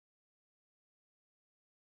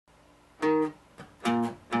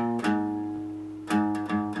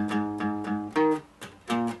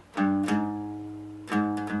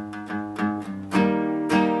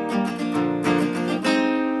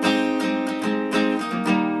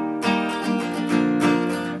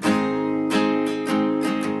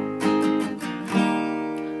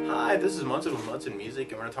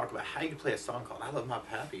music, and we're going to talk about how you can play a song called I Love My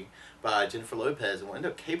Papi by Jennifer Lopez, and we'll end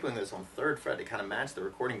up cabling this on 3rd fret to kind of match the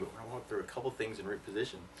recording, but we're going to walk through a couple things in root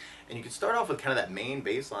position. And you can start off with kind of that main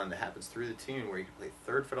bass line that happens through the tune where you can play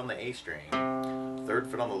 3rd fret on the A string, 3rd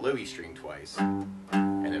fret on the low E string twice,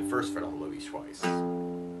 and then 1st fret on the low E twice. So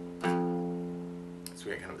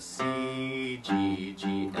we got kind of a C, G,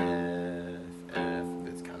 G, F, F,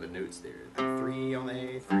 that's kind of the notes there. 3 on the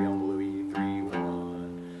A, 3 on the low E, 3,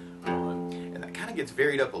 1, 1. And that kind of gets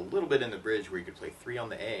varied up a little bit in the bridge where you could play 3 on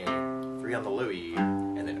the A, 3 on the low E,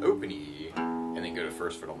 and then open E, and then go to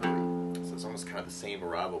 1st fret on the low E. So it's almost kind of the same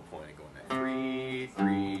arrival point going that 3,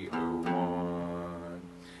 3, 0, 1,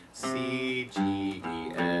 C, G,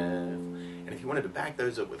 E, F. And if you wanted to back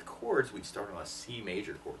those up with chords, we'd start on a C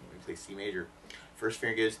major chord. When we play C major, first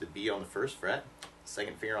finger goes to the B on the 1st fret,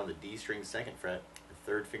 second finger on the D string 2nd fret, the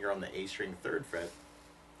 3rd finger on the A string 3rd fret.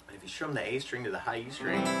 And if you strum the A string to the high E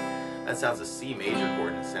string, that sounds a C major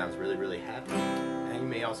chord, and it sounds really, really happy. Now you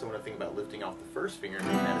may also want to think about lifting off the 1st finger and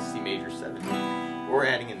add a C major 7, or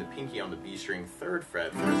adding in the pinky on the B string 3rd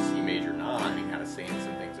fret for a C major 9 and kind of saying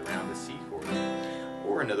some things around the C chord.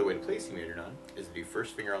 Or another way to play C major 9 is to do 1st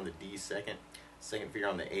finger on the D 2nd, 2nd finger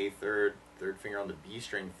on the A 3rd, 3rd finger on the B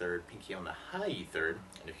string 3rd, pinky on the high E 3rd,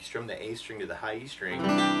 and if you strum the A string to the high E string,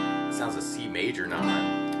 it sounds a C major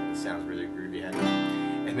 9. It sounds really groovy, happy.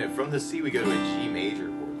 And then from the C we go to a G major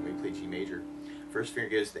chord. When we play G major, first finger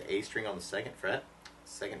goes to the A string on the 2nd fret,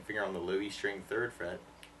 2nd finger on the low E string 3rd fret,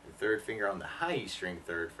 and 3rd finger on the high E string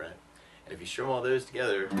 3rd fret. And if you strum all those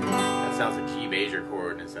together, that sounds a G major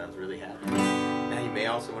chord, and it sounds really happy. Now you may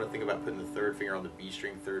also want to think about putting the 3rd finger on the B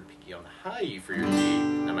string 3rd, pinky on the high E for your G.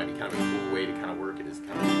 That might be kind of a cool way to kind of work it, is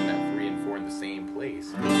kind of putting that 3 and 4 in the same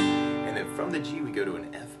place. And then from the G we go to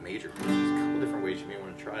an F major chord. There's a couple different ways you may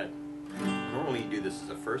want to try it. Normally you do this as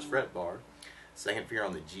a 1st fret bar, 2nd finger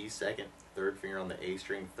on the G 2nd, 3rd finger on the A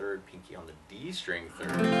string 3rd, pinky on the D string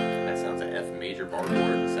 3rd. That sounds an F major bar chord.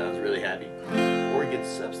 That sounds really happy. Or you can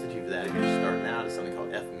substitute for that if you're starting out as something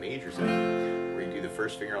called F major 7, where you do the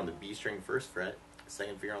 1st finger on the B string 1st fret,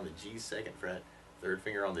 2nd finger on the G 2nd fret, 3rd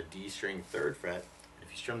finger on the D string 3rd fret. And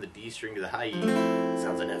if you strum the D string to the high E, it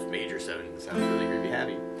sounds an F major 7. It sounds really groovy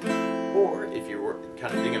happy. Or if you're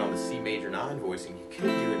kind of digging on the C major 9 voicing, you could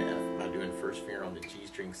do an F by doing 1st finger on the G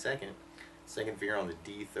string 2nd, 2nd finger on the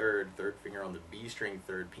D 3rd, 3rd finger on the B string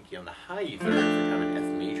 3rd, pinky on the high E 3rd for kind of an F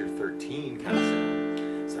major 13 kind of sound.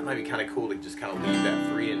 So that might be kind of cool to just kind of leave that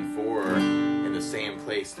 3 and 4 in the same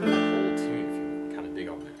place through the whole tune if you kind of dig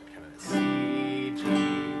on that. Kind of C, G,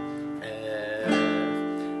 F.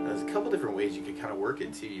 Now, there's a couple different ways you could kind of work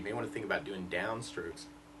it too. You may want to think about doing downstrokes.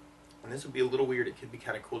 And this would be a little weird. It could be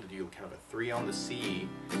kind of cool to do kind of a 3 on the C,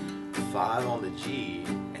 5 on the G,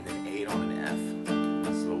 and then 8 on an F.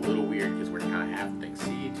 This is a little weird because we're kind of half things.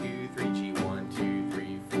 C, 2, 3, G, 1, 2,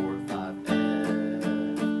 3, 4, 5, F.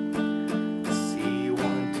 C,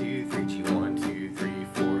 1, 2, 3, G, 1, 2, 3,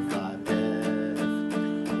 4, 5,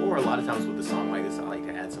 F. Or a lot of times with a song like this, I like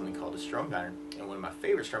to add something called a strum pattern. And one of my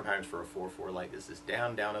favorite strum patterns for a 4/4 like this is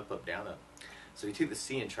down, down, up, up, down, up. So if you took the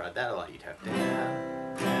C and tried that a lot, you'd have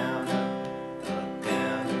down, down, up, up,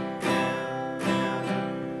 down, down, down,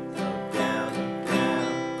 up, down, down,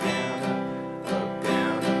 up,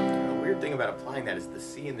 down. And the weird thing about applying that is the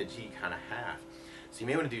C and the G kind of half. So you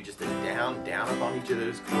may want to do just a down, down, up on each of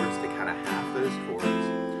those chords to kind of half those chords.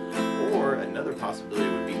 Or another possibility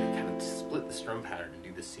would be to kind of split the strum pattern and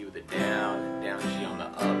do the C with a down, down, G on the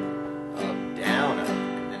up, down, up,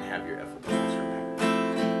 and then have your F with the full strum pattern.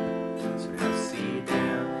 So we have C,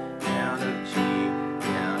 down, down, up, G,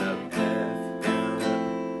 down, up, F, down,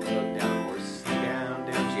 up, down, or C, down,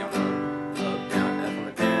 down, G on the up, down, F on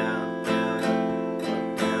the down, down,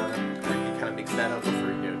 up, down. Or you can kind of mix that up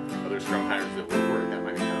for other strum patterns that will work. That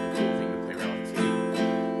might be kind of a cool thing to play around with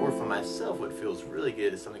too. Or for myself, what feels really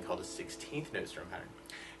good is something called a 16th note strum pattern.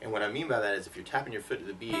 And what I mean by that is if you're tapping your foot to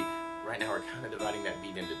the beat, right now we're kind of dividing that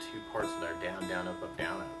beat into 2 parts with our down, down, up,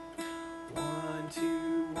 down, up. 1,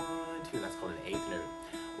 2, 1, 2, and that's called an 8th note.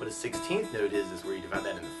 What a 16th note is where you divide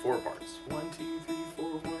that into 4 parts. 1, 2, 3, 4,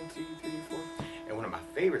 1, 2, 3, 4. And one of my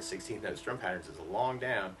favorite 16th note strum patterns is a long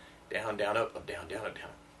down, down, down, up, down, down, up, down.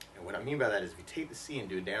 And what I mean by that is if you take the C and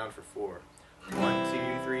do a down for 4. 1, 2,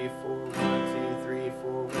 3, 4, 1, 2, 3,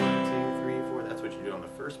 4, 1, 2, 3, 4. That's what you do on the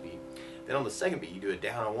first beat. Then on the second beat, you do a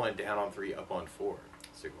down on 1, down on 3, up on 4.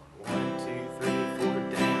 So you're going 1, 2, 3,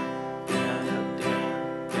 4, down, down, up,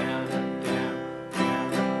 down, down, up, down,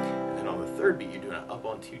 down, up. And then on the third beat, you're doing an up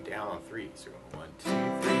on 2, down on 3. So you're going 1, 2,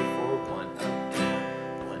 3, 4, 1, up,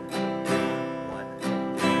 down, 1, up, down, 1, up,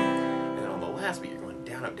 down. And then on the last beat, you're going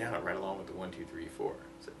down, up, right along with the 1, 2, 3, 4.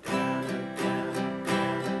 So down, up, down, down,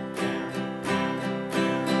 down, down, down.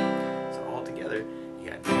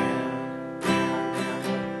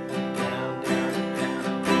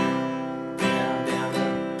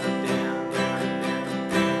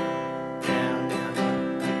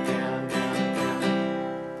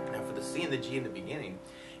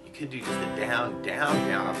 could do just a down, down,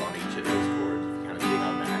 down up on each of those chords. If you kind of dig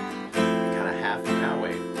on that, and kind of half them that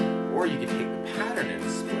way. Or you could take the pattern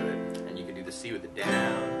and split it, and you could do the C with the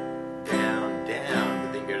down, down, down,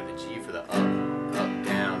 but then go to the G for the up, up,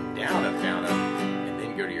 down, down, up, down, up, and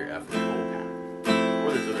then go to your F with the whole pattern.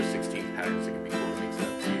 Or there's other 16th patterns that can be cool to mix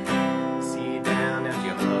up too. C down, now G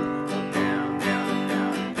on the up, up, down, down, up,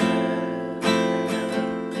 down, up, down,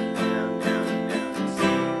 down, down, down, C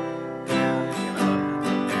down, now G on the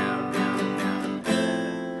up, down, down, down, up,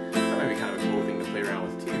 down. That might be kind of a cool thing to play around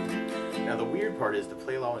with too. Now the weird part is to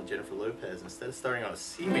play along with Jennifer Lopez, instead of starting on a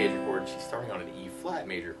C major chord, she's starting on an E flat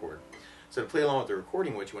major chord. So to play along with the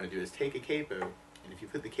recording, what you want to do is take a capo, and if you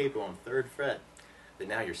put the capo on 3rd fret, then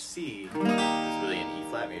now your C is really an E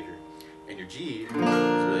flat major, and your G is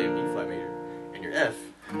really a B flat major, and your F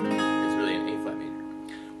is really an A flat major.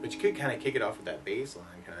 But you could kind of kick it off with that bass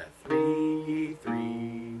line, kind of that 3,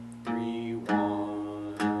 3, 3,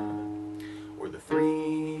 1, or the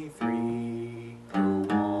 3, 3, 0,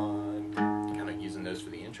 1, kind of using those for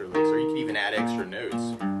the intro licks, or you could even add extra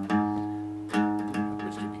notes,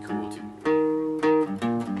 which could be cool too.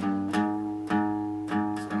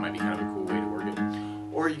 So that might be kind of a cool way to work it.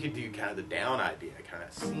 Or you could do kind of the down idea, kind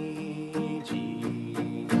of C,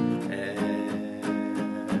 G, F,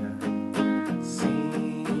 C,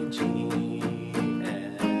 G,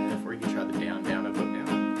 F, or you can try the down, down, up, up,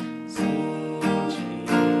 down. C, G,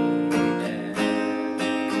 F,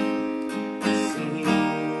 C, G,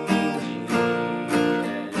 F,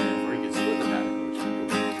 or you can split the pattern, which would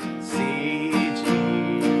be C, G,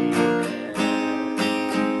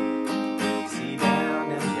 F, C down,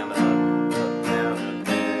 down, G on the up, down, up,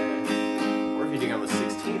 down. Or if you're doing on the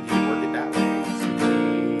 16th, you can work it that way. C, G,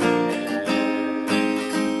 F,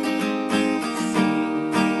 C,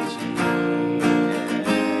 G, F,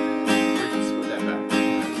 or you can split that back.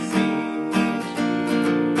 C, G,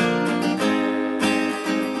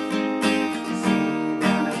 F, C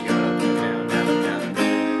down, down, G on the up, down, down, up, down, up, down.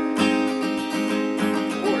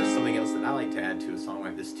 Or something else that I like to add to a song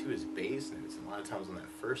like this too is bass notes. And a lot of times on that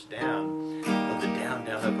first down, of the down,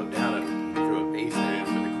 down, up, down, up, you throw a bass note in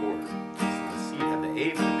for the chord. So on the C you'd have the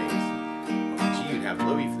A for the bass, on the G you'd have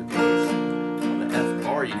low E for the bass, on the F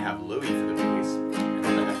bar you'd have low E for the bass, and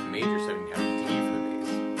on the F major 7 you'd have D for the bass.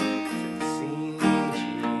 So C, G,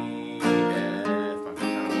 F,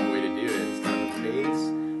 kind of one way to do it is kind of the bass,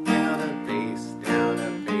 down, up, bass, down,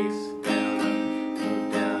 up, bass,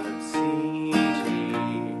 down, up, C, G,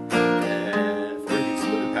 F, or you can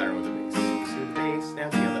split the pattern with the bass. So the bass,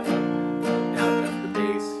 down, G on the up, down, F the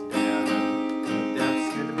bass, down, down,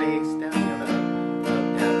 C with the bass, down, G on the up,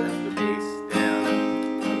 down, F the bass, down,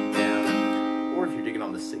 down. Or if you're digging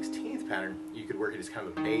on the 16th pattern, you could work it as kind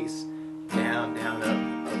of a bass, down, down, up,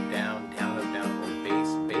 down, down, up, down, or bass,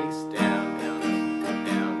 bass, down, down, up,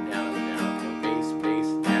 down, down, up, down, or bass, bass,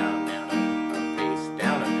 down, down, up, bass,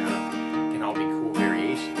 down, up, down, up. Can all be cool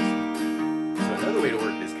variations. So another way to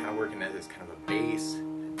work it is kind of working that as kind of a bass,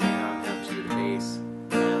 down, down, G with the bass,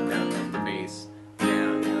 down, down, F the bass,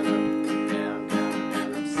 down, down, up, down, down,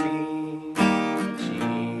 down, up, C, G,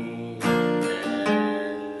 F.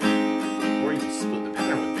 Or you can split the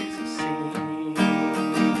pattern with basses. C,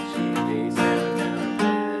 G, bass, down, down,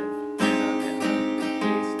 F, down, down,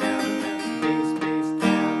 bass, down, down, bass, bass,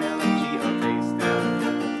 down, down, G, up, bass, down,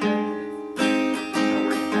 down, F. Kind of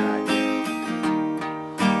working that idea.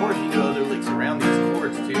 Or if you do other licks around these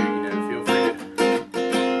chords too, feel free to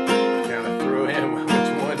kind of throw in what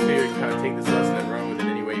you want to. You can kind of take this lesson and run with it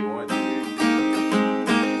any way you want to.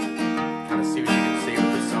 Kind of see what you can say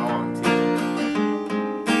with the song too.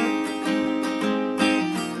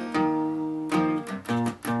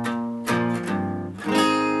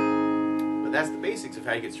 But that's the basics of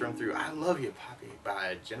how you get strung through I Love You, Papi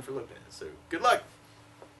by Jennifer Lopez. So good luck!